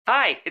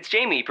Hi, it's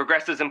Jamie,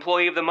 Progressive's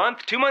Employee of the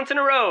Month, 2 months in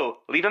a row.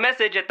 Leave a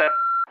message at the...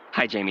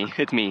 Hi, Jamie.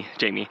 It's me,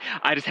 Jamie.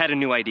 I just had a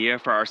new idea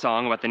for our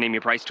song about the Name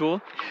Your Price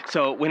tool.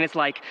 So when it's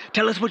like,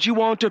 tell us what you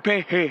want to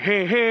pay, hey,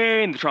 hey,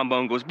 hey, and the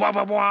trombone goes, blah,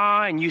 blah,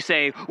 blah, and you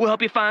say, we'll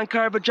help you find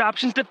coverage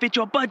options to fit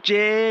your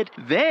budget.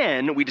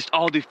 Then we just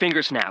all do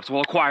finger snaps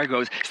while a choir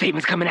goes,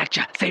 savings coming at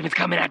ya, savings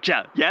coming at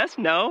ya. Yes?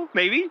 No?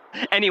 Maybe?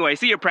 Anyway,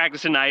 see your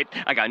practice tonight.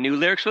 I got new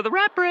lyrics for the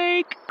rap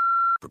break.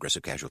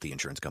 Progressive Casualty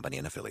Insurance Company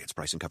and Affiliates.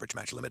 Price and coverage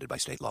match limited by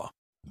state law.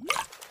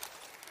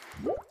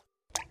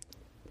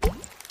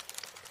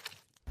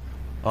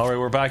 All right,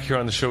 we're back here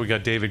on the show. We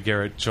got David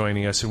Garrett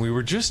joining us, and we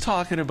were just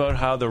talking about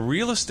how the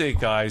real estate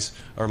guys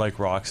are like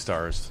rock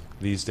stars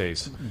these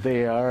days.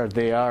 They are.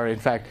 In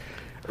fact,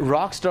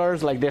 rock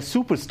stars, like they're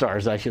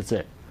superstars, I should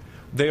say.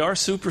 They are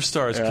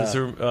superstars because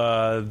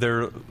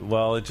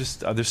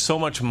there's so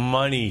much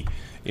money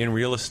in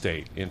real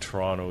estate in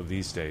Toronto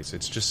these days.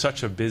 It's just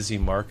such a busy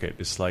market.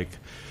 It's like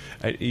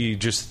you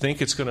just think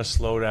it's going to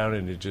slow down,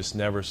 and it just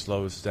never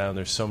slows down.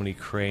 There's so many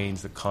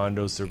cranes, the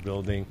condos they're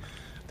building.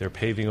 They're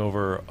paving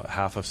over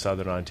half of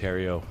southern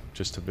Ontario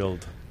just to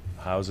build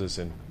houses,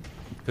 and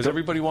because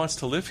everybody wants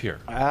to live here.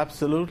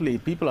 Absolutely.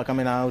 People are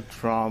coming out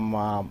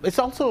from... it's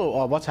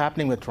also what's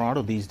happening with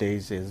Toronto these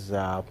days is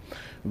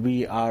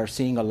we are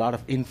seeing a lot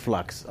of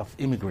influx of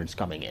immigrants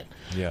coming in.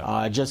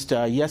 Yeah. Just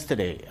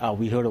yesterday,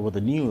 we heard over the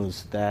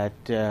news that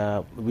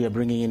we are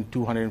bringing in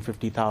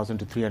 250,000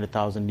 to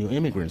 300,000 new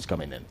immigrants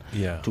coming in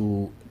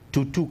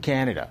to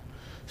Canada.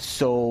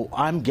 So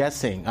I'm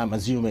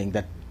assuming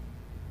that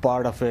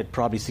part of it,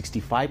 probably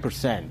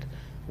 65%,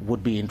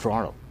 would be in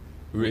Toronto.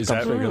 Is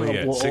that really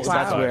it?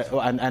 65?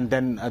 And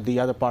then the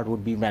other part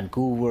would be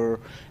Vancouver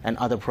and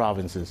other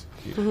provinces.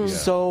 Mm-hmm. Yeah.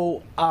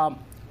 So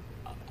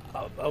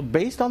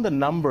based on the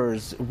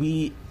numbers,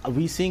 we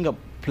seeing a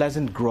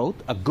pleasant growth,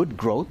 a good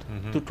growth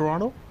to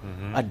Toronto,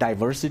 a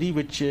diversity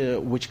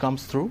which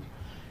comes through.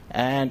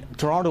 And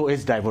Toronto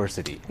is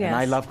diversity. Yes. And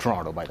I love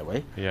Toronto, by the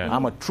way. Yeah.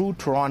 I'm a true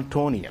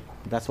Torontonian.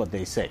 That's what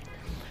they say.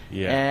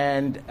 Yeah.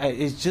 And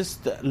it's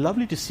just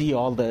lovely to see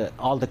all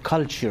the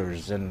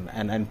cultures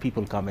and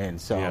people come in.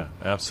 So yeah,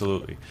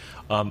 absolutely.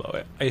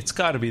 It's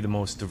got to be the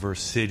most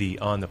diverse city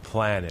on the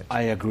planet.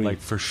 I agree. Like,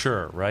 for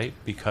sure, right?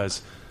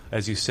 Because,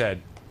 as you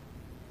said,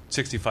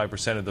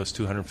 65% of those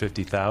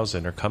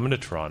 250,000 are coming to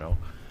Toronto,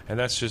 and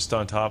that's just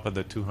on top of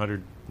the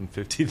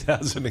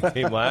 250,000 that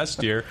came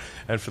last year,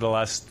 and for the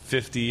last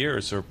 50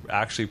 years, or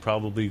actually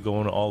probably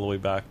going all the way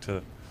back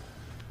to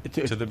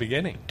the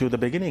beginning. To the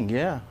beginning,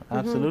 yeah,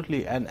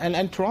 absolutely.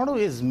 And Toronto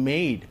is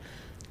made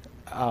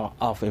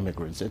of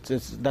immigrants.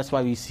 That's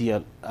why we see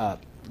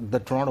the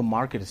Toronto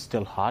market is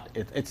still hot.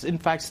 It's in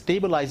fact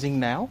stabilizing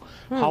now,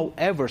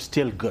 however,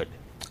 still good.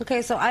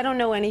 Okay, so I don't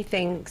know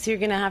anything, so you're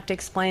going to have to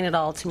explain it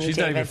all to me, She's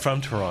David. not even from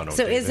Toronto.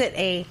 So David. is it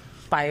a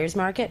buyer's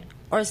market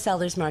or a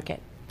seller's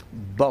market?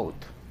 Both,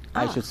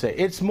 I should say.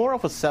 It's more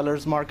of a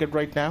seller's market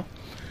right now.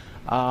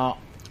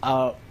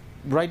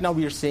 Right now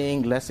we are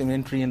seeing less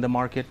inventory in the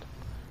market.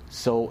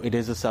 So it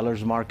is a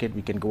seller's market.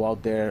 We can go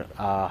out there,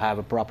 have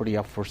a property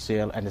up for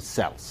sale, and it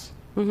sells.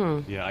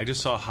 Mm-hmm. Yeah, I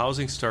just saw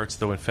housing starts,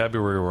 though, in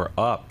February were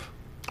up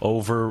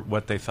over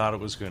what they thought it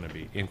was going to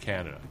be in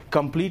Canada.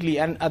 Completely.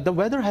 And the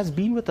weather has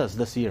been with us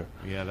this year.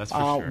 Yeah, that's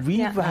for sure.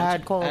 We've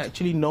had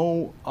actually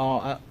no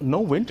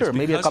winter,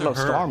 maybe a couple of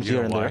storms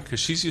here and there.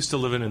 Because she's used to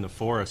living in the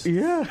forest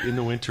in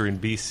the winter in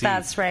BC.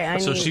 That's right.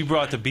 So she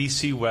brought the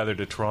BC weather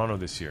to Toronto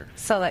this year.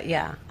 So that,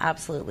 yeah,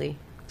 absolutely.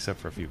 Except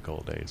for a few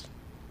cold days.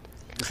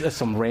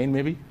 Some rain,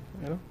 maybe.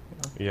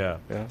 Yeah.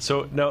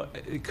 So now,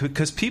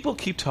 because people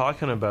keep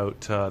talking about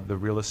the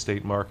real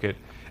estate market,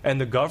 and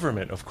the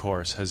government, of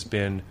course, has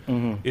been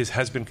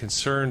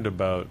concerned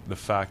about the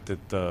fact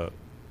that the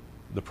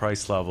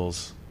price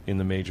levels in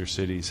the major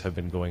cities have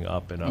been going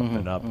up and up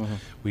and up.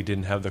 We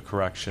didn't have the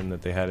correction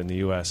that they had in the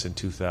U.S. in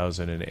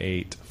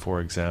 2008, for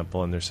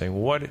example, and they're saying,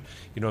 well,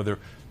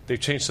 they've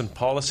changed some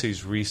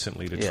policies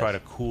recently to try to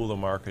cool the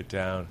market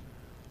down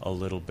a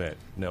little bit.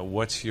 Now,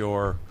 what's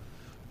your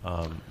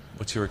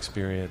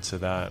experience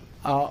of that?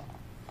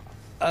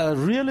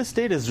 Real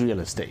estate is real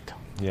estate.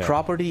 Yeah.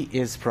 Property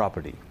is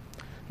property.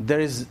 There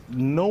is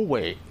no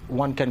way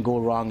one can go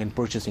wrong in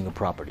purchasing a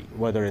property,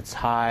 whether it's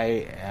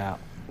high,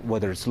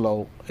 whether it's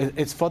low.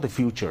 It's for the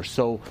future.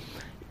 So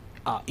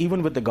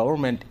even with the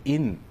government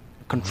in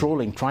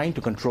controlling, trying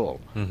to control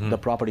the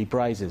property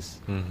prices,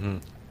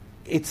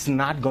 it's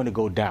not going to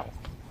go down.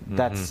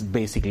 That's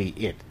basically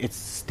it. It's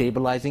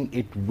stabilizing.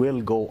 It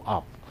will go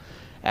up.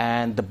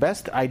 And the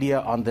best idea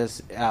on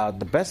this,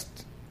 the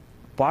best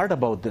part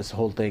about this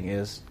whole thing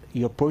is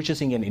you're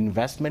purchasing an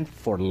investment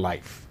for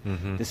life.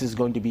 This is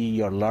going to be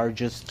your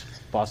largest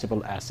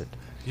possible asset.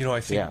 I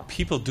think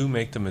people do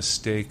make the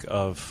mistake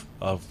of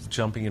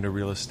jumping into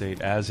real estate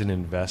as an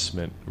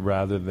investment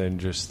rather than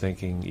just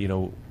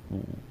thinking,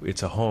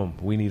 it's a home.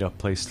 We need a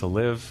place to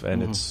live,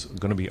 and it's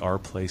going to be our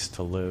place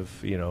to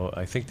live.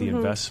 I think the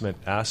investment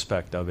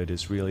aspect of it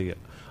is really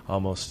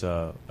almost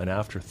an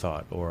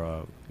afterthought,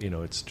 or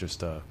it's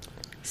just a...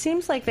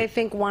 Seems like they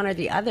think one or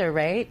the other,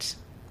 right?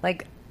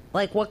 Like,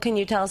 like, what can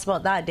you tell us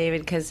about that,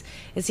 David? Because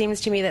it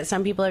seems to me that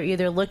some people are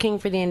either looking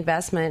for the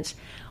investment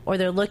or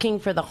they're looking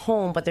for the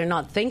home, but they're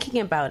not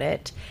thinking about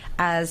it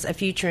as a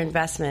future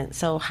investment.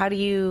 So how do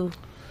you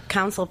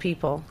counsel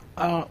people?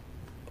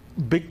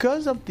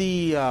 Because of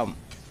the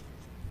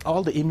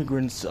all the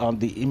immigrants,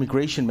 the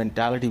immigration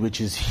mentality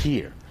which is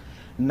here.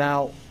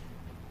 Now,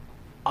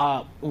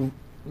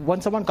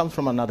 when someone comes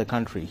from another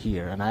country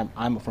here, and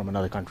I'm from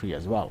another country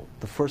as well,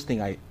 the first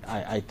thing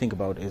I think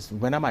about is,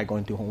 when am I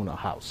going to own a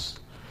house?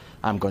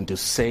 I'm going to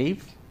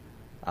save.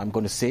 I'm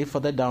going to save for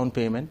the down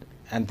payment,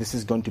 and this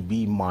is going to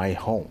be my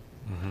home.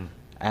 Mm-hmm.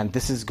 And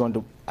this is going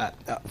to,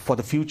 for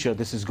the future,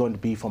 this is going to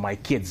be for my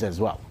kids as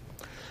well.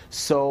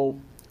 So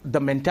the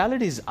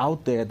mentality is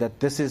out there that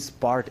this is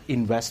part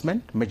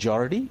investment,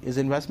 majority is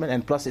investment,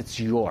 and plus it's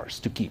yours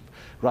to keep,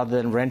 rather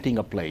than renting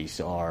a place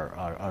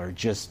or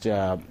just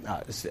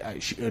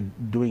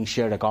doing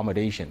shared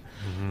accommodation.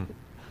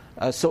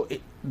 Mm-hmm.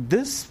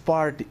 This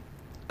part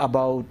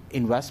about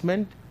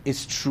investment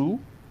is true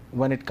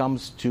when it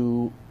comes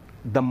to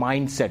the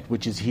mindset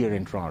which is here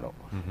in Toronto.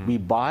 Mm-hmm. We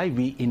buy,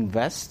 we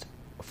invest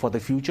for the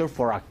future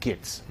for our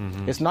kids.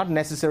 Mm-hmm. It's not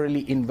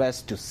necessarily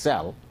invest to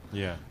sell.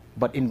 Yeah.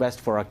 But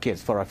invest for our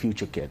kids, for our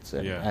future kids,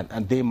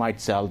 and they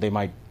might sell, they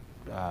might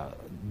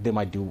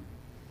do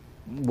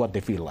what they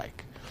feel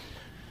like.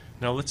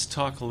 Now let's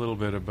talk a little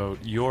bit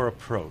about your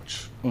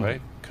approach,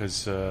 right?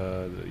 Because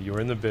you're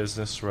in the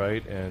business,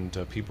 right? And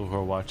people who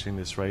are watching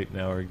this right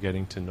now are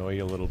getting to know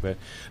you a little bit.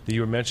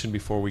 You were mentioned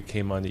before we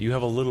came on that you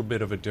have a little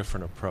bit of a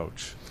different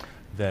approach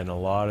than a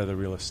lot of the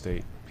real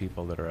estate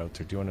people that are out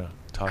there. Do you want to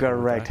talk about that?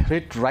 Correct.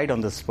 Hit right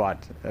on the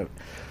spot.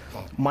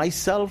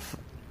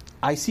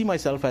 I see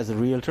myself as a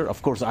realtor.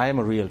 Of course, I am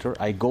a realtor.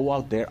 I go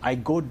out there. I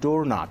go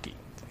door knocking.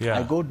 Yeah.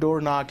 I go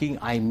door knocking.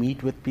 I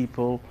meet with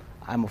people.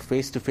 I'm a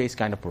face-to-face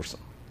kind of person.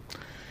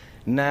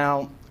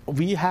 Now,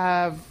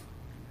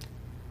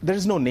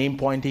 there's no name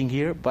pointing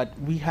here, but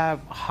we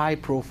have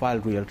high-profile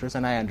realtors,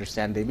 and I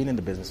understand they've been in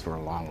the business for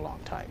a long, long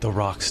time. The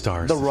rock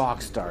stars. The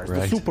rock stars,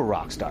 right. The super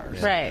rock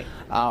stars. Right.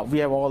 We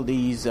have all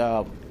these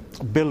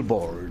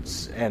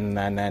billboards and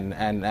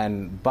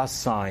bus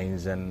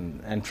signs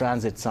and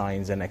transit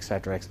signs and et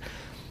cetera.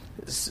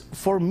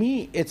 For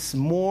me, it's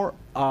more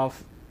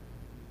of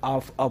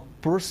a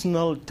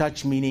personal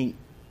touch, meaning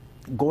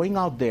going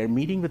out there,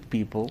 meeting with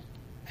people,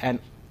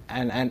 and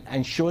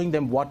showing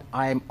them what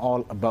I'm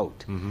all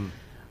about. Mm-hmm.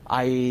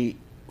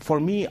 For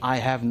me, I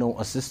have no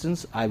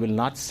assistants. I will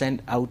not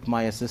send out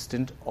my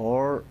assistant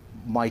or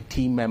my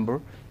team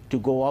member to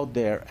go out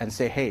there and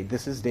say, hey,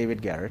 this is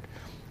David Garrett.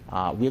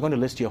 We're going to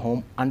list your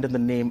home under the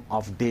name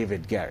of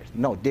David Garrett.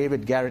 No,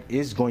 David Garrett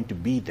is going to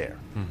be there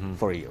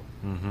for you.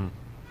 Mm-hmm.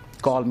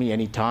 Call me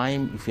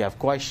anytime. If you have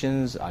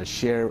questions, I'll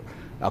share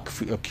a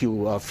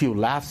few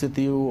laughs with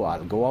you.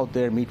 I'll go out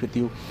there, meet with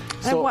you.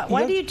 So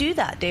why do you do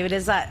that, David?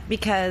 Is that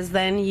because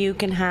then you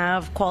can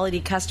have quality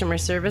customer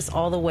service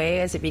all the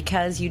way? Is it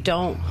because you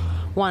don't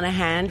want to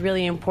hand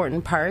really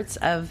important parts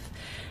of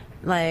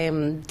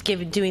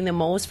doing the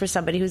most for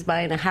somebody who's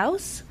buying a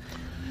house?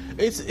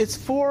 It's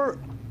for...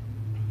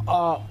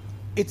 like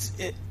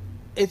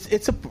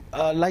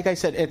I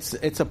said,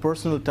 it's a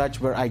personal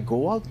touch where I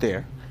go out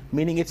there,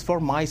 meaning it's for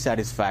my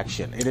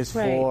satisfaction. It is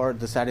for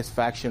the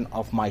satisfaction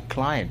of my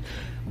client,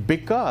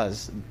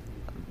 because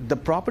the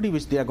property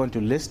which they are going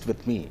to list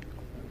with me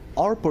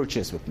or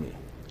purchase with me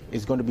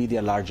is going to be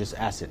their largest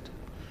asset.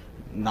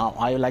 Now,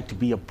 I like to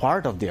be a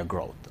part of their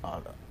growth.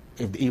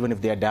 Even if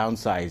they're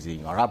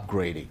downsizing or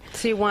upgrading.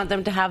 So you want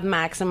them to have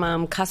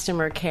maximum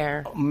customer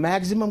care?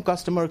 Maximum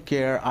customer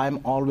care.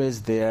 I'm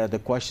always there. The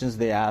questions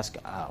they ask,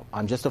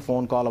 I'm just a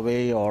phone call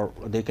away, or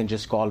they can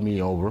just call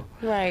me over.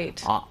 Right.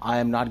 I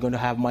am not going to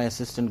have my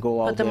assistant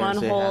go out there and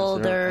say, put them on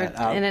hold or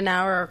in an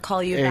hour or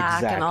call you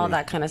back and all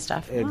that kind of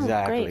stuff.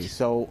 Exactly. Great.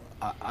 So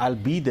I'll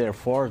be there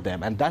for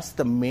them. And that's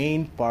the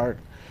main part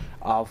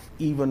of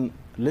even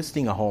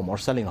listing a home or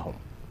selling a home.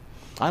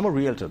 I'm a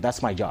realtor.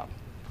 That's my job.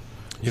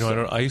 You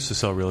know, I used to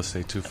sell real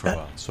estate too for a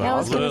while, so I have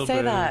was a little going to say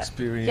bit that. of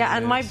experience. Yeah,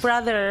 and my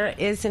brother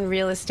is in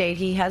real estate.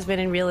 He has been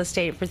in real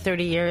estate for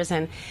 30 years,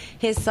 and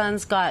his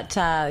son's got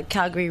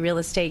Calgary Real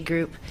Estate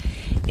Group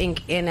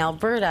in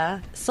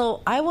Alberta.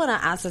 So I want to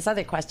ask this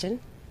other question,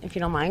 if you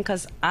don't mind,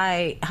 because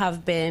I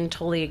have been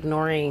totally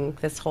ignoring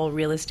this whole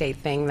real estate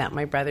thing that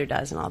my brother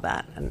does and all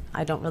that, and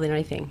I don't really know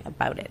anything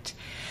about it.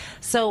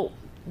 So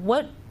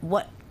what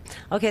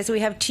okay, so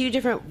we have two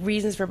different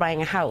reasons for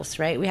buying a house,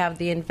 right? We have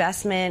the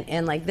investment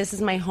and this is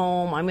my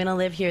home, I'm going to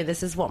live here,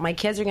 this is what my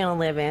kids are going to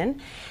live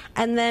in.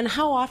 And then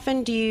how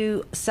often do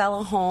you sell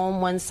a home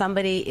when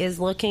somebody is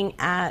looking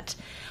at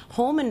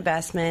home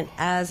investment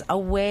as a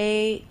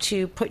way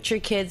to put your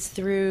kids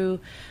through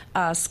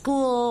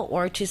school,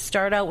 or to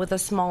start out with a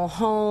small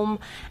home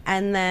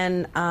and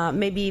then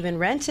maybe even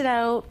rent it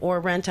out or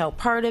rent out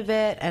part of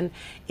it? And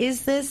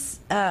is this,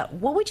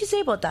 what would you say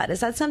about that? Is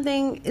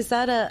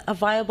that a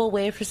viable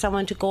way for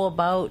someone to go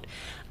about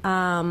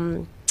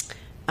having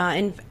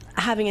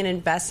an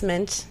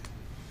investment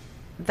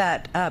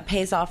that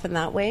pays off in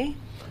that way?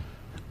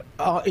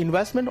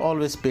 Investment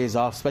always pays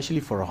off,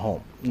 especially for a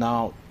home.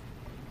 Now,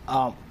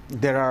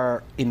 there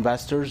are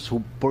investors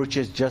who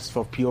purchase just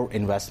for pure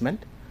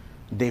investment.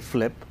 They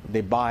flip,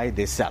 they buy,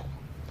 they sell.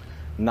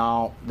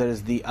 Now, there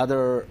is the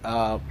other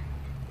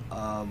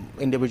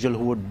individual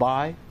who would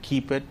buy,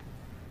 keep it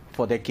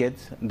for their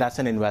kids. That's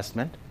an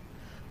investment.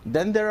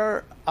 Then there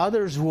are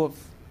others who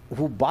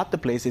bought the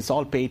place. It's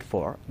all paid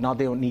for. Now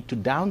they need to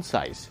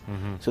downsize.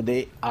 So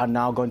they are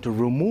now going to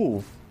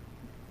remove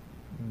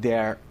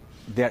their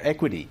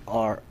equity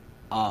or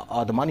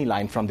the money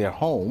line from their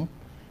home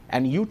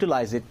and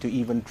utilize it to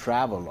even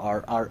travel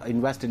or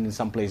invest it in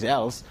someplace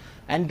else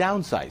and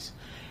downsize.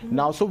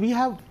 Now, so we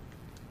have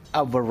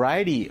a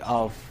variety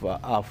of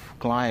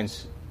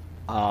clients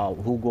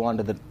who go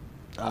under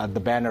the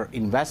banner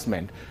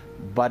investment,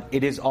 but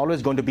it is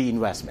always going to be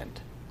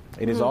investment.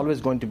 It is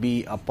always going to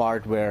be a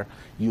part where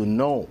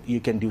you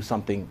can do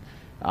something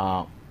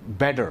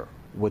better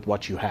with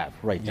what you have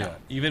right now.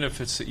 Even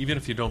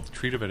if you don't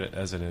treat it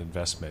as an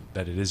investment,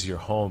 that it is your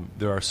home,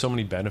 there are so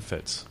many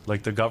benefits.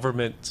 Like the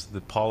government,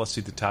 the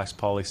tax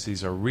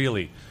policies are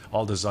really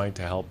all designed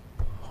to help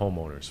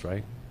homeowners,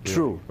 right?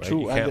 True, right?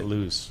 true. You can't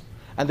lose.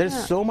 And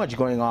there's so much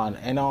going on.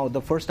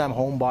 The first-time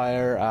home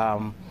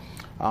buyer,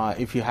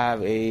 if you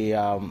have a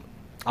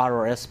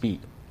RRSP,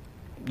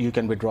 you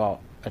can withdraw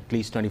at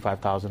least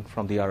 $25,000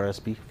 from the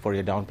RRSP for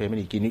your down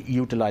payment. You can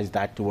utilize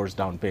that towards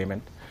down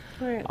payment.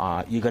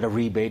 Right. You get a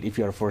rebate if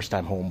you're a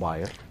first-time home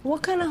buyer.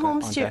 What kind of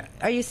homes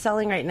are you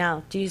selling right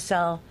now? Do you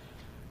sell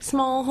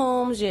small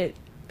homes? Do you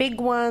big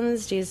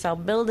ones? Do you sell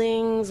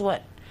buildings?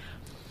 What?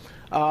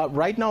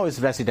 Right now it's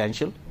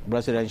residential.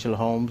 Residential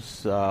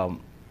homes.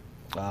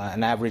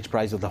 An average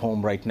price of the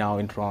home right now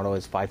in Toronto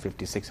is $550,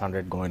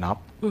 $600 going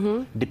up,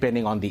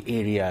 depending on the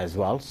area as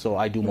well. So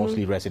I do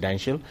mostly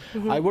residential.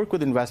 I work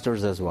with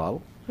investors as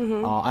well.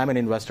 I'm an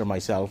investor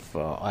myself.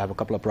 I have a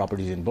couple of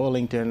properties in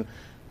Burlington.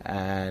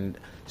 And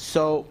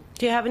so...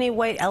 Do you have any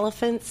white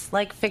elephants,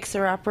 like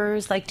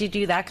fixer-uppers? Like, do you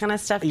do that kind of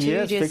stuff, too?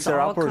 Yes, do you sell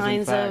all fixer-uppers,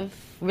 kinds of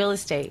real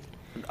estate?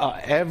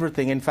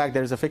 Everything. In fact,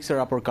 there's a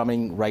fixer-upper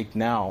coming right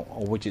now,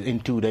 which is in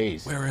 2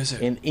 days. Where is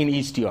it? In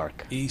East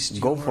York.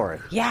 Go for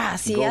it. Yeah,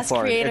 see, Go us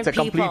for creative it. It's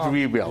a people.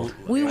 complete rebuild.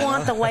 We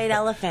want the white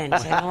elephant.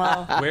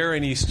 And Where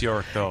in East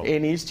York, though?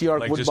 In East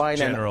York, like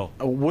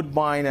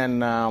Woodbine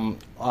and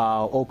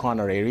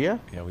O'Connor area.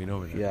 Yeah, we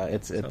know it. Yeah,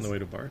 it's on the way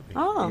to Bartley.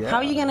 how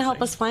are you going to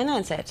help us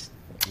finance it?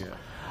 Yeah.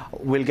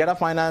 We'll get a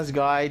finance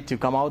guy to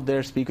come out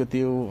there, speak with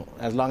you.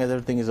 As long as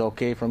everything is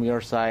okay from your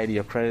side,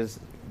 your credits,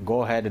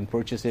 go ahead and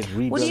purchase it.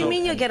 Rebuild. What do you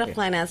mean you'll get a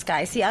finance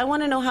guy? See, I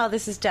want to know how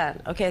this is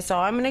done. Okay, so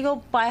I'm going to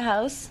go buy a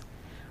house.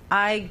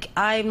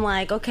 I'm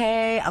like,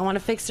 okay, I want to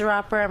fix her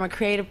upper. I'm a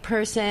creative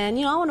person.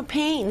 I want to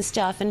paint and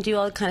stuff and do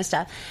all that kind of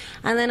stuff.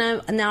 And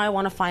then now I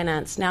want to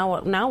finance.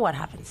 Now what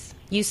happens?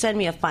 You send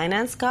me a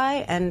finance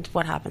guy, and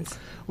what happens?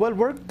 Well,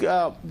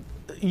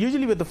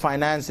 usually with the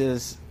finance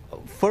is,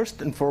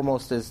 first and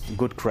foremost is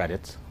good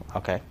credits,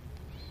 okay?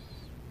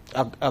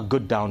 A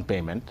good down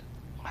payment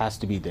has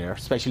to be there,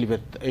 especially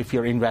if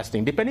you're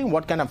investing, depending on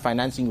what kind of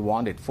financing you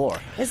want it for.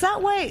 Is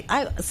that why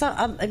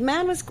a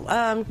man was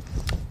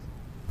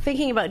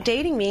thinking about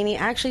dating me, and he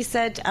actually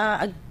said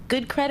a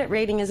good credit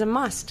rating is a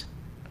must.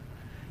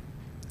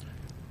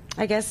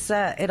 I guess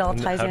it all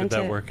ties into... How did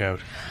that work out?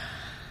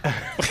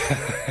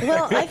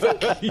 Well, I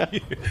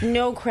think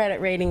no credit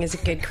rating is a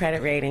good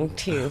credit rating,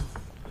 too.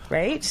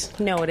 Right?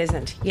 No, it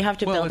isn't. You have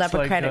to build up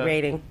a credit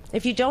rating.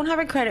 If you don't have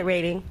a credit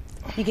rating,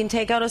 you can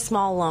take out a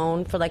small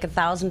loan for like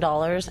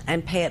 $1,000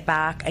 and pay it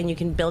back, and you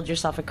can build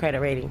yourself a credit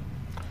rating.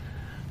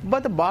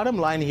 But the bottom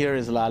line here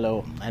is,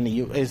 Lalo,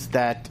 is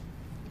that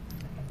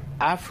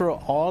after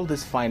all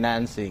this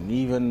financing,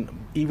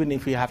 even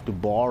if you have to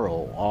borrow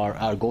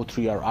or go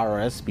through your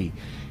RRSP,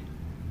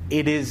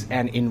 it is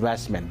an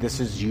investment. This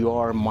is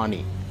your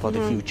money for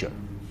the future.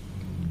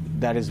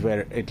 That is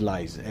where it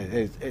lies.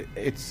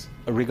 It's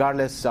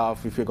regardless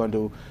of if you're going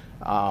to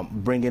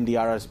bring in the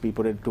RSP,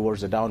 put it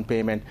towards the down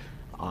payment,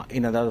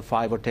 in another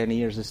 5 or 10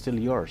 years, it's still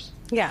yours.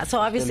 Yeah, so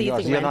obviously you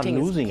think you're renting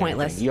not losing is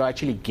pointless. Anything. You're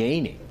actually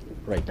gaining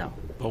right now.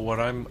 But what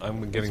I'm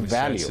getting the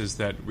sense is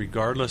that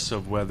regardless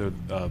of whether...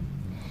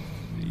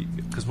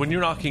 because when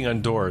you're knocking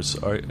on doors,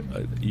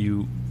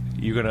 you're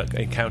going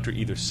to encounter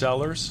either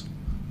sellers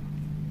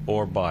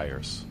or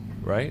buyers,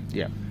 right?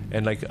 Yeah.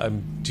 And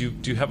do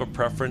you have a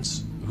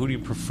preference? Who do you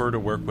prefer to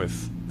work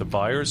with, the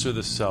buyers or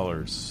the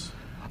sellers?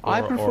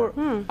 I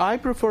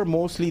prefer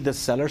mostly the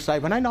seller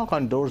side. When I knock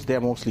on doors, they're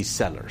mostly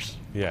sellers.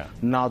 Yeah.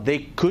 Now, they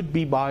could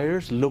be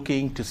buyers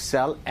looking to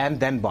sell and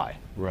then buy.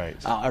 Right.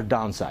 Or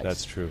downsize.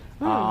 That's true.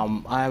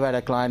 I've had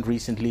a client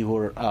recently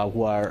who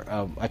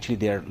are actually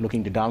they're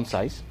looking to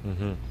downsize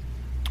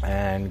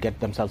and get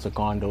themselves a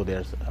condo.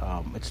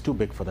 It's too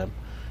big for them.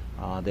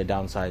 They're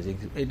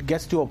downsizing. It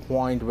gets to a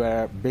point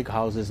where big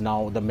houses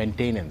now, the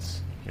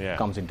maintenance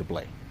comes into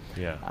play.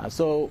 Yeah.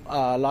 So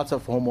lots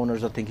of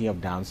homeowners are thinking of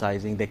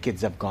downsizing. Their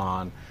kids have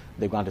gone.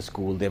 They've gone to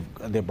school.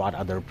 They've bought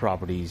other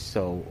properties.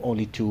 So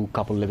only 2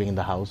 couple living in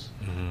the house,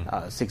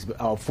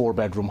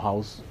 4-bedroom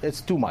house.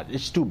 It's too much.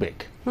 It's too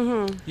big.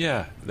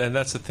 Yeah, and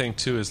that's the thing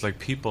too. Is like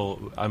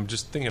people. I'm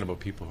just thinking about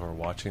people who are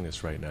watching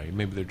this right now.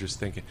 Maybe they're just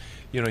thinking,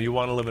 you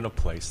want to live in a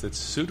place that's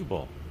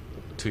suitable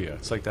to you.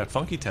 It's like that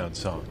Funky Town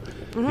song.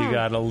 You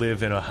got to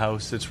live in a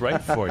house that's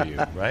right for you,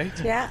 right?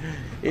 Yeah.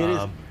 It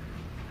is.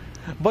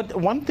 But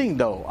one thing,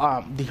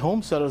 though, the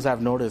home sellers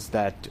have noticed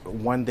that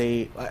when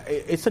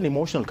it's an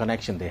emotional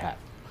connection they have.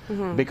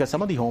 Because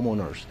some of the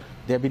homeowners,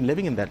 they've been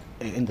living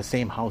in the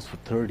same house for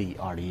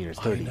 30-odd years,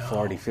 30,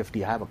 40,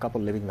 50. I have a couple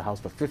living in the house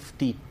for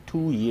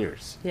 52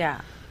 years.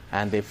 Yeah.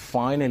 And they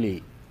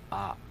finally,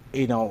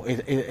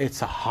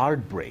 it's a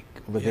heartbreak.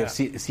 But they've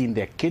seen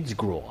their kids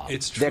grow up.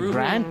 It's true. Their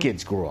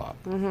grandkids grow up.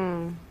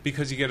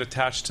 Because you get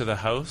attached to the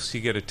house,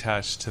 you get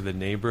attached to the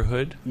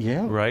neighborhood.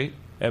 Yeah. Right?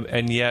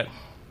 And yet,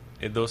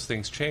 those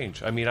things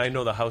change. I mean, I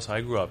know the house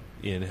I grew up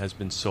in has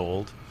been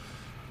sold,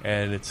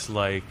 and it's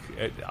like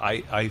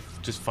I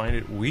just find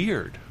it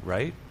weird,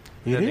 right?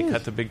 They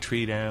cut the big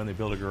tree down, they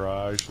build a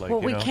garage.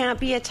 We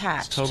can't be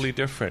attached. It's totally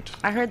different.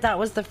 I heard that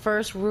was the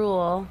first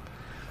rule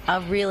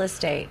of real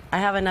estate. I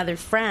have another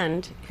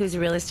friend who's a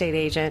real estate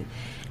agent,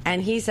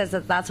 and he says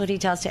that that's what he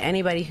tells to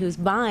anybody who's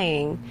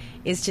buying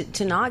is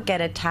to not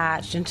get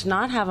attached and to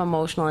not have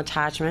emotional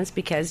attachments,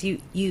 because you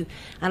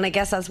and I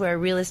guess that's where a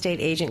real estate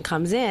agent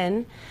comes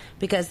in,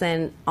 because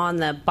then on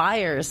the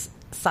buyer's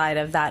side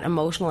of that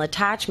emotional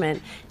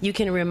attachment, you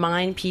can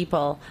remind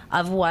people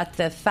of what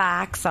the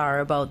facts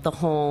are about the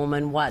home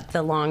and what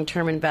the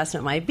long-term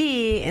investment might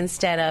be,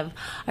 instead of,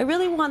 I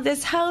really want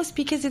this house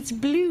because it's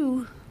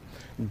blue.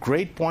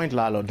 Great point,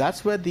 Lalo.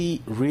 That's where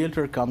the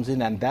realtor comes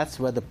in, and that's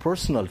where the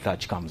personal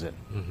touch comes in.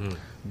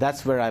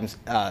 That's where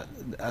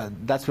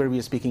that's where we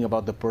are speaking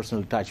about the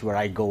personal touch, where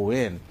I go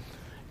in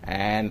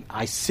and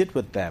I sit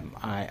with them.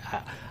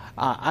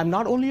 I'm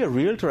not only a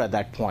realtor at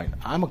that point.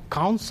 I'm a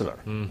counselor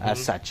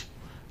as such.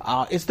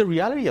 It's the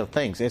reality of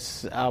things.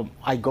 It's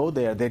I go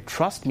there. They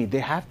trust me. They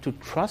have to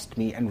trust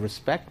me and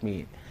respect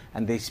me,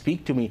 and they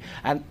speak to me.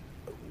 And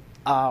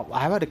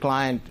I had a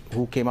client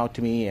who came out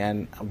to me,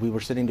 and we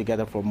were sitting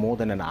together for more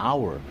than an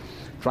hour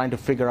trying to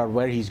figure out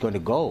where he's going to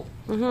go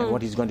and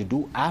what he's going to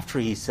do after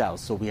he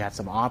sells. So we had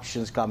some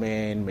options come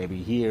in, maybe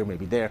here,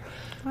 maybe there.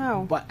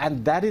 Wow.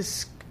 And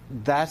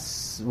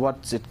that's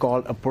what's it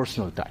called, a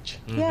personal touch.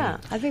 Yeah,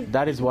 I think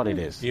that is what it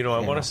is. I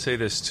want to say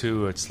this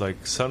too. It's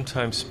like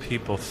sometimes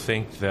people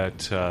think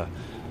that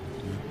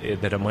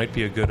that it might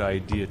be a good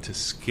idea to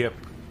skip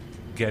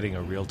getting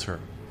a realtor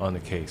on the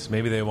case.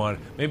 Maybe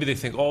they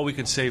think, we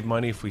can save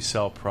money if we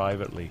sell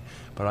privately.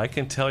 But I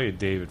can tell you,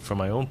 David, from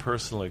my own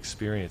personal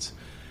experience,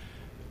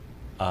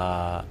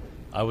 I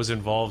was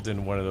involved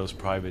in one of those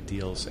private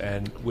deals,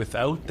 and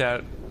without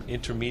that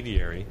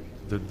intermediary,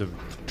 the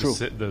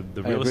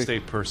real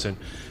estate person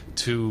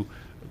to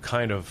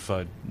kind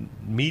of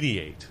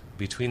mediate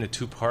between the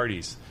two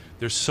parties,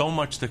 there's so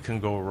much that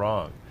can go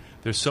wrong.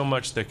 There's so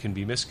much that can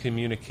be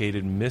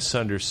miscommunicated,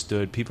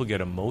 misunderstood. People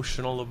get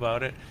emotional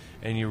about it.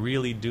 And you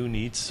really do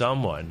need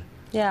someone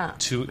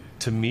to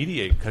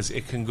mediate, because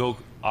it can go.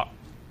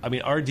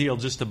 Our deal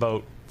just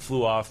about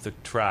flew off the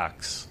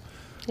tracks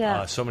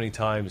so many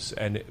times.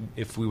 And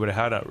if we would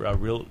have had a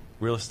real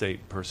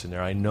estate person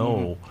there, I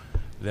know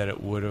that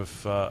it would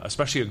have,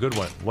 especially a good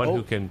one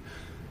who can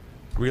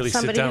really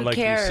sit down, like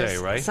you say,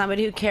 right?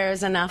 Somebody who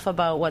cares enough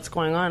about what's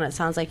going on. It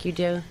sounds like you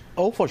do.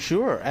 Oh, for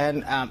sure.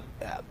 And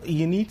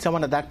you need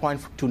someone at that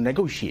point to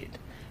negotiate,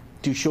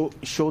 to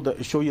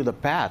show you the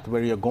path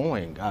where you're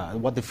going,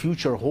 what the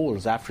future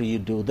holds after you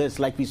do this.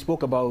 Like we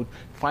spoke about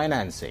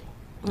financing.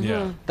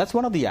 Yeah. That's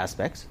one of the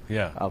aspects.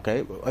 Yeah.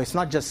 Okay. It's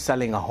not just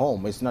selling a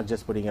home. It's not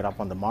just putting it up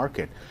on the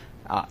market.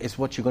 It's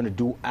what you're going to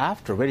do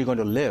after, where you're going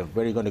to live,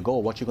 where you're going to go,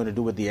 what you're going to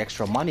do with the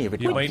extra money.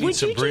 You might need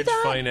some bridge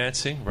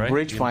financing, right?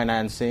 Bridge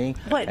financing,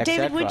 But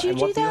David, would you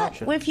do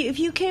that? If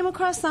you came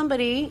across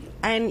somebody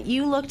and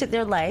you looked at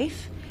their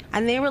life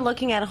and they were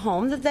looking at a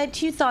home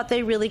that you thought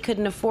they really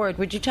couldn't afford,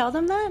 would you tell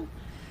them that?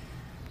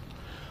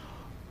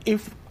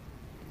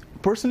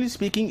 Personally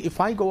speaking, if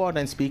I go out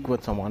and speak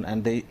with someone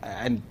and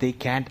they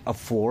can't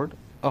afford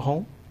a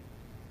home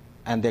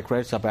and their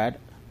credits are bad,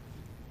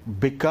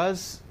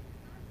 because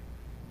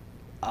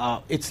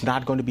it's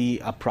not going to be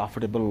a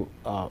profitable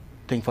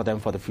thing for them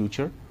for the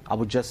future, I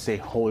would just say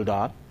hold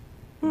on.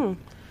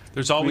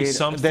 There's always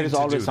something to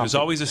do. There's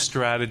always a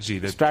strategy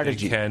that they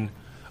can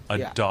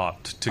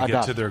adopt to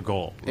get to their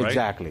goal, right?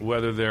 Exactly.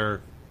 Whether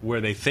they're where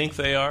they think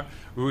they are,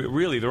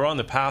 really they're on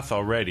the path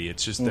already.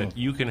 It's just that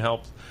you can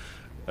help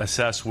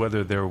assess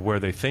whether they're where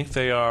they think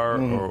they are,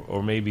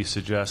 or maybe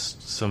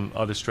suggest some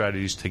other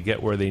strategies to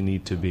get where they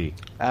need to be.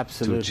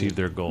 Absolutely. To achieve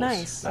their goals.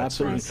 Nice.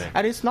 Absolutely.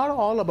 And it's not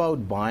all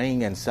about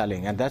buying and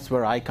selling, and that's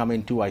where I come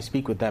in too. I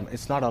speak with them.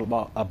 It's not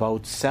all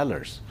about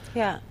sellers.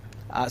 Yeah.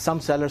 Some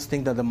sellers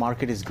think that the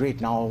market is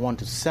great, now I want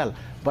to sell.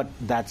 But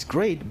that's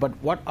great, but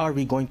what are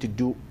we going to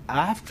do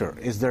after?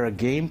 Is there a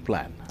game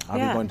plan? Are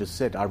we going to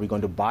sit? Are we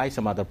going to buy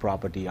some other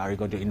property? Are you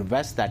going to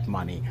invest that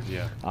money?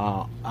 Yeah.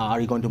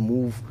 Are you going to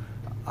move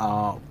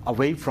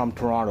away from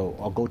Toronto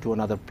or go to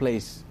another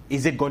place,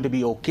 is it going to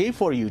be okay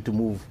for you to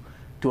move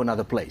to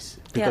another place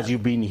because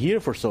you've been here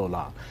for so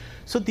long?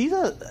 So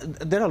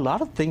there are a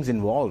lot of things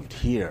involved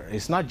here.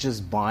 It's not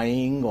just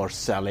buying or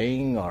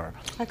selling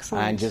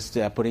and just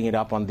putting it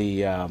up on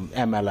the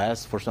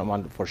MLS for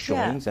someone for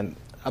showings. And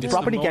a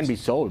property can be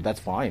sold. That's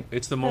fine.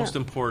 It's the most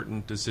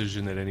important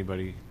decision that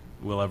anybody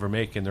will ever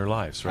make in their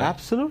lives, right?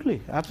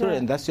 Absolutely. Yeah.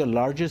 And that's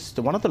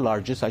one of the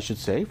largest, I should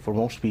say, for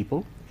most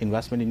people,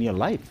 investment in your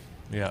life.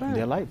 Yeah. In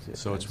their lives.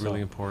 So it's really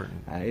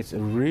important. It's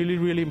really,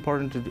 really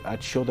important to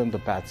show them the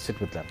path, sit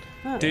with them.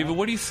 David,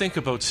 what do you think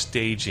about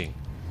staging?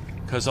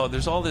 Because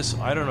there's all this,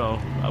 I don't know.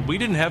 We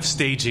didn't have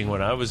staging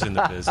when I was in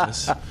the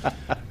business.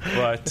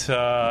 But,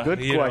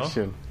 Good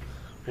question.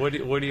 What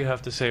do you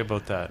have to say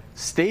about that?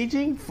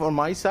 Staging, from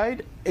my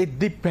side, it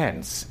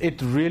depends.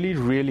 It really,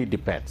 really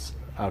depends.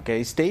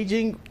 Okay,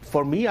 staging,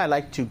 for me, I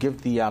like to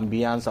give the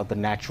ambiance of the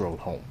natural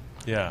home.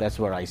 Yeah. That's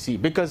where I see.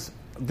 Because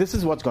this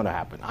is what's going to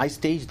happen. I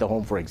stage the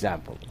home, for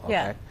example.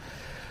 Okay?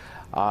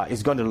 Yeah.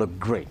 It's going to look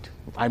great.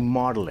 I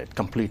model it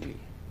completely.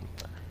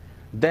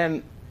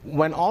 Then,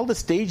 when all the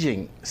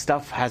staging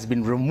stuff has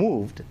been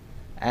removed,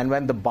 and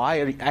when the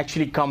buyer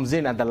actually comes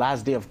in at the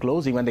last day of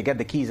closing, when they get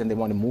the keys and they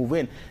want to move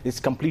in, it's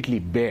completely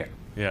bare.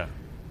 Yeah.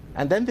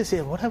 And then they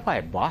say, what have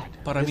I bought?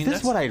 But I mean, is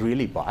this what I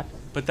really bought?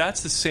 But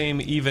that's the same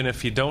even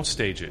if you don't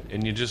stage it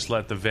and you just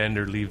let the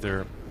vendor leave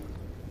the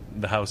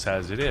house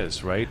as it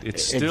is, right?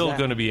 It's still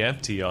going to be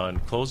empty on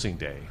closing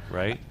day,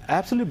 right?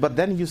 Absolutely, but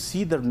then you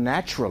see the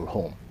natural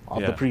home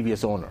of the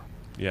previous owner.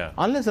 Yeah.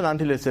 Unless and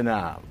until it's in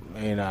a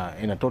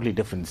totally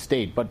different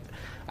state.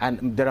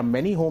 And there are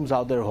many homes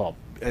out there who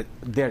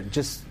they're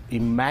just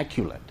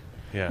immaculate.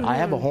 Yeah. I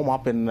have a home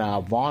up in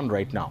Vaughan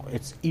right now.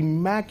 It's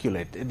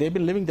immaculate. They've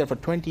been living there for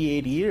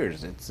 28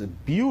 years. It's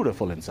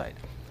beautiful inside.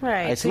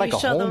 Right. It's so like you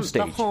a show home them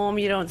stage. the home.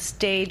 You don't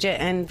stage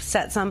it and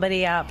set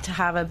somebody up to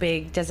have a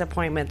big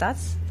disappointment.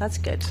 That's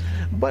good.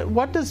 But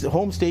what does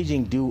home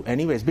staging do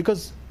anyways?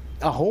 Because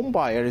a home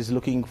buyer is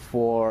looking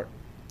for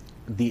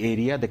the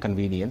area, the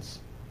convenience.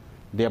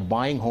 They're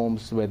buying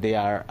homes where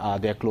they're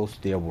close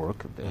to their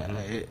work.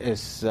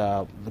 It's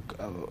the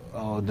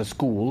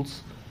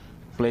schools,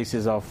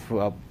 places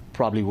of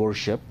probably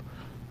worship,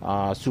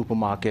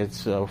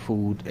 supermarkets,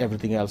 food,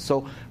 everything else.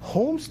 So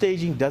home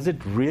staging, does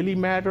it really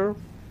matter?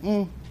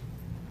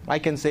 I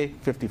can say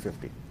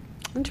 50-50.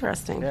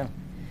 Interesting. Yeah.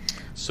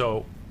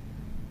 So,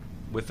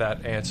 with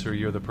that answer,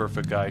 you're the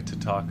perfect guy to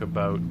talk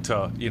about,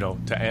 to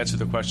answer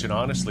the question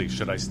honestly.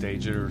 Should I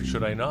stage it or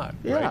should I not?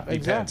 Yeah, right?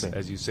 Depends. exactly.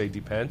 As you say,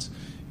 depends.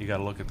 You got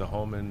to look at the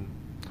home and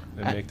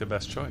make the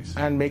best choice.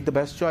 And make the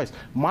best choice.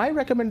 My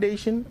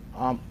recommendation,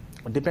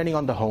 depending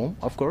on the home,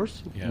 of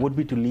course, would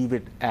be to leave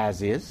it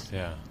as is.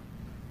 Yeah.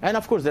 And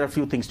of course, there are a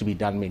few things to be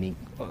done, meaning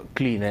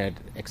clean it,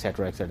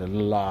 etc., the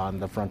lawn,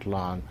 the front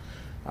lawn,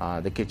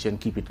 the kitchen,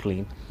 keep it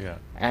clean. Yeah.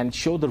 And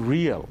show the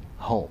real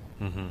home.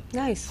 Mm-hmm.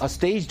 Nice. A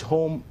staged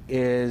home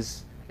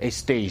is a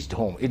staged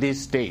home. It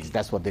is staged.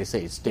 That's what they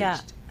say. It's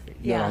staged.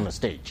 Yeah. You're on a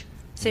stage.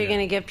 So you're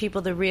going to give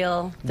people the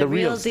real The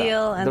real deal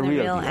stuff. and The the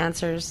real real deal.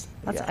 answers.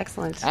 That's Yeah.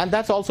 excellent. And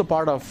that's also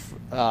part of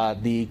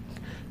the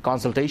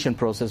consultation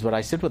process where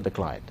I sit with the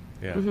client.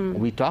 Yeah. Mm-hmm.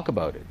 We talk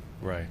about it.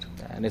 Right.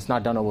 And it's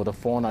not done over the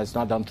phone. It's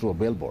not done through a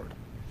billboard.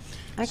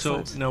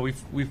 Excellent. So now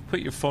we've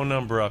put your phone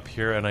number up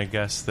here, and I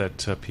guess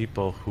that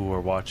people who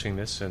are watching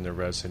this and they're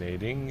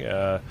resonating,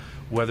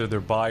 whether they're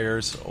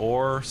buyers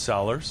or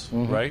sellers,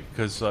 right?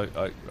 Because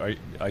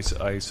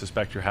I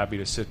suspect you're happy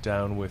to sit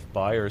down with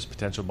buyers,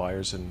 potential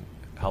buyers, and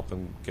help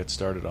them get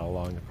started all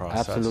along the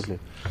process. Absolutely.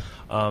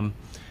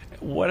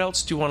 What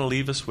else do you want to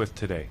leave us with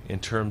today in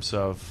terms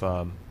of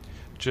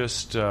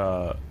just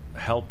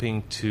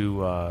helping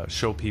to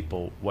show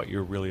people what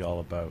you're really all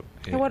about?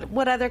 And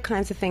what other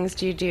kinds of things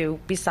do you do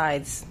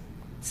besides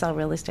sell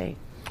real estate?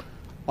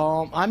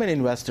 I'm an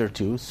investor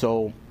too,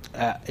 so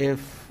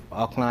if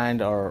a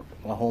client or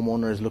a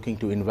homeowner is looking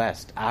to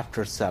invest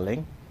after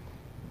selling,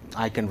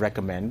 I can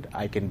recommend,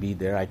 I can be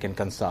there, I can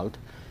consult.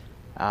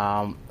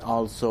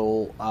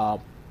 Also,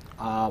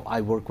 I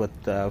work with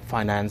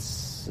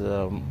finance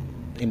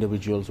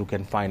individuals who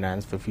can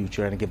finance for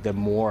future and give them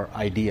more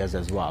ideas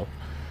as well.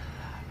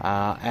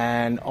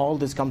 And all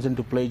this comes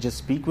into play. Just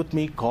speak with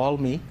me, call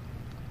me,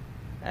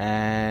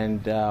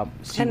 and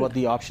see what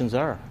the options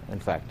are, in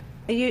fact.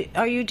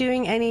 Are you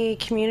doing any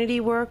community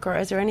work, or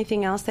is there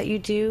anything else that you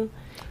do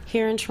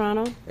here in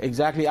Toronto?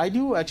 Exactly. I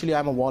do. Actually,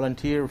 I'm a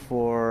volunteer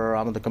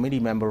I'm the committee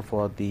member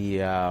for the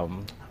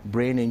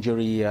Brain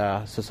Injury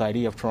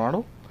Society of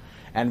Toronto.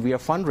 And we are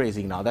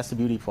fundraising now. That's the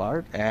beauty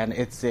part. And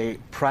it's a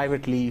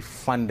privately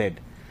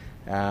funded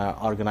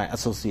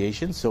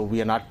association. So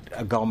we are not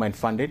government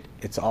funded.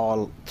 It's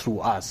all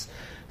through us.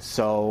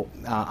 So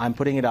I'm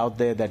putting it out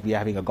there that we are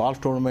having a golf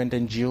tournament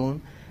in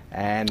June.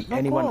 And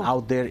anyone cool.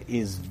 out there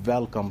is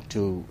welcome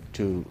to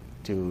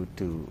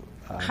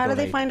How do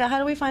they find out? How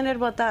do we find out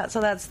about that? So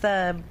that's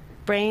the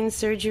Brain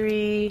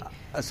Surgery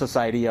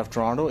Society of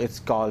Toronto. It's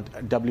called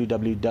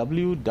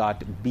www.bist.com.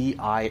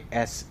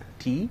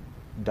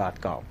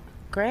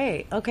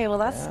 Great. Okay, well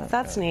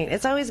that's neat.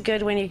 It's always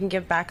good when you can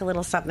give back a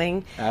little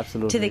something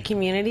Absolutely. to the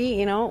community,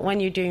 you know,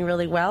 when you're doing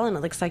really well, and it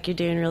looks like you're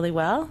doing really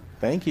well.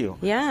 Thank you.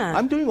 Yeah.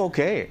 I'm doing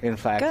okay, in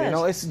fact. Good. You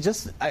know, it's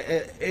just,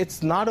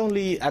 it's not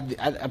only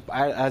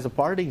as a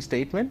parting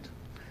statement,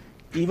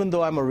 even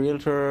though I'm a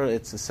realtor,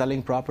 it's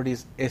selling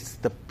properties, it's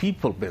the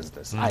people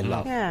business I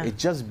love. Yeah.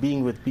 It's just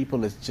being with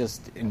people is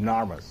just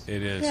enormous.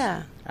 It is.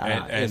 Yeah.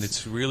 And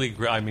it's really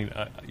great. I mean,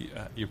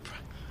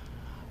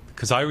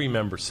 because I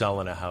remember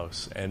selling a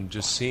house and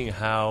just seeing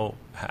how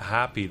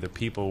happy the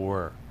people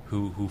were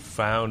who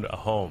found a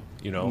home,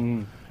 you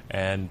know,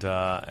 and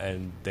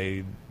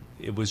they,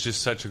 it was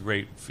just such a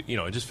great, you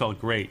know, it just felt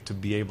great to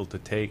be able to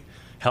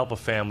help a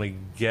family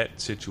get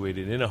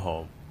situated in a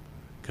home,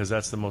 because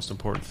that's the most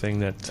important thing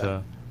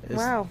that.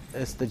 Wow.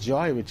 It's the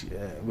joy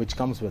which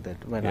comes with it.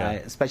 When Yeah.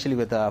 especially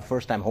with a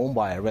first-time home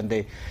buyer, when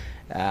they,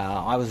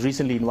 I was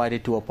recently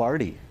invited to a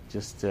party.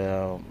 Just,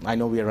 I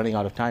know we are running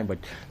out of time, but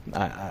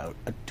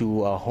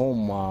to a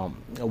home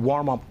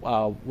warm-up.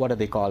 What are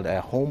they called?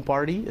 A home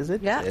party? Is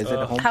it? Yeah. Is it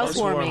a home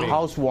Housewarming.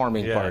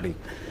 Housewarming Yeah. party.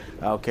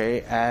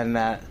 Okay, and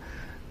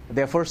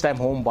they're first-time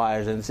home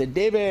buyers, and said,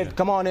 "David,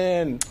 come on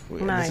in.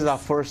 Nice. This is our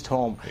first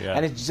home." Yeah.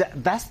 And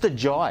that's the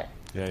joy.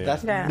 Yeah.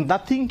 That's, Yeah.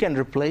 Nothing can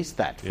replace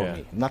that for Yeah.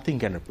 me. Nothing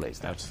can replace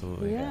that.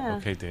 Absolutely. Yeah.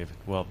 Okay, David.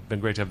 Well, been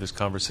great to have this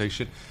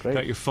conversation. Great.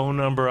 Got your phone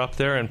number up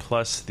there, and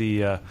plus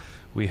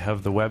we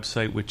have the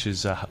website, which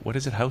is what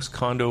is it? House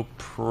Condo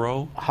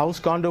Pro.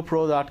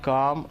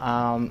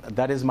 HouseCondoPro.com.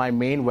 That is my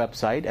main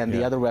website, and the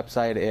Yeah. other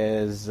website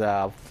is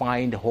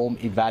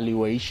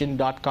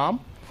FindHomeEvaluation.com.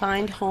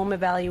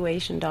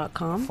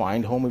 FindHomeEvaluation.com.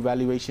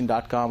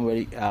 FindHomeEvaluation.com.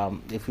 Where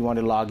if you want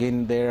to log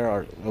in there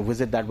or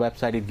visit that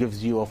website, it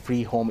gives you a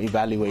free home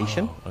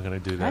evaluation Oh, I'm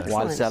going to do that.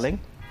 Excellent. while selling.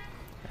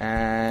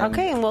 And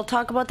Okay, and we'll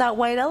talk about that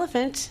white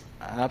elephant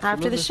after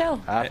absolutely. the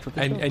show. After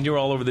the show. And you're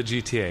all over the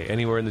GTA.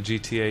 Anywhere in the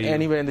GTA.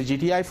 Anywhere in the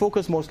GTA, I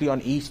focus mostly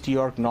on East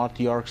York, North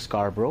York,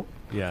 Scarborough.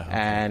 Yeah, okay.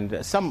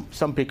 And some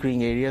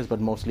Pickering areas, but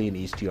mostly in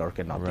East York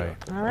and North Right. York.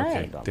 All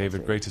right. Okay,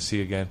 David, great to see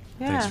you again.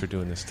 Yeah. Thanks for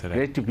doing this today.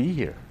 Great to be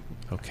here.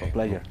 Okay. A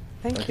pleasure.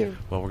 Thank you.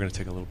 Well, we're going to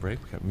take a little break.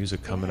 We've got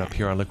music coming up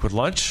here on Liquid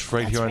Lunch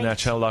right That's here on right.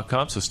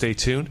 natchannel.com, so stay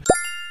tuned.